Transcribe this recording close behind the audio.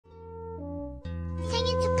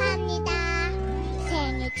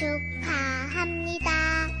축하합니다.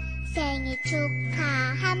 생일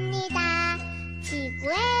축하합니다.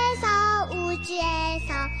 지구에서 우주에서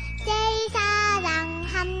제일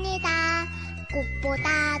사랑합니다.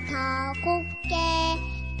 꽃보다 더 곱게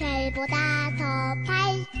별보다 더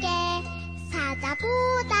밝게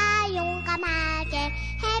사자보다 용감하게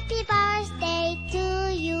Happy birthday to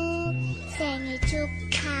you. 생일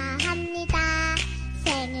축하합니다.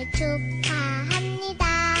 생일 축하합니다.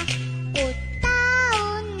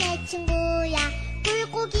 꽃다운 내 친구야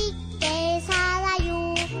굴곡 있게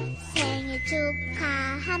살아요. 생일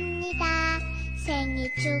축하합니다.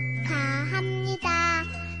 생일 축하합니다.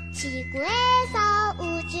 지구에서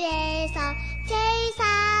우주에서 제일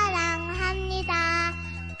사랑합니다.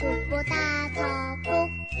 꽃보다 더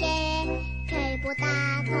곱게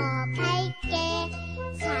별보다 더 밝게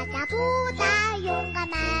사자보다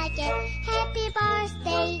용감하게 Happy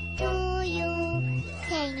birthday to you.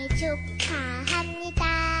 생일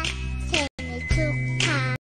축하합니다.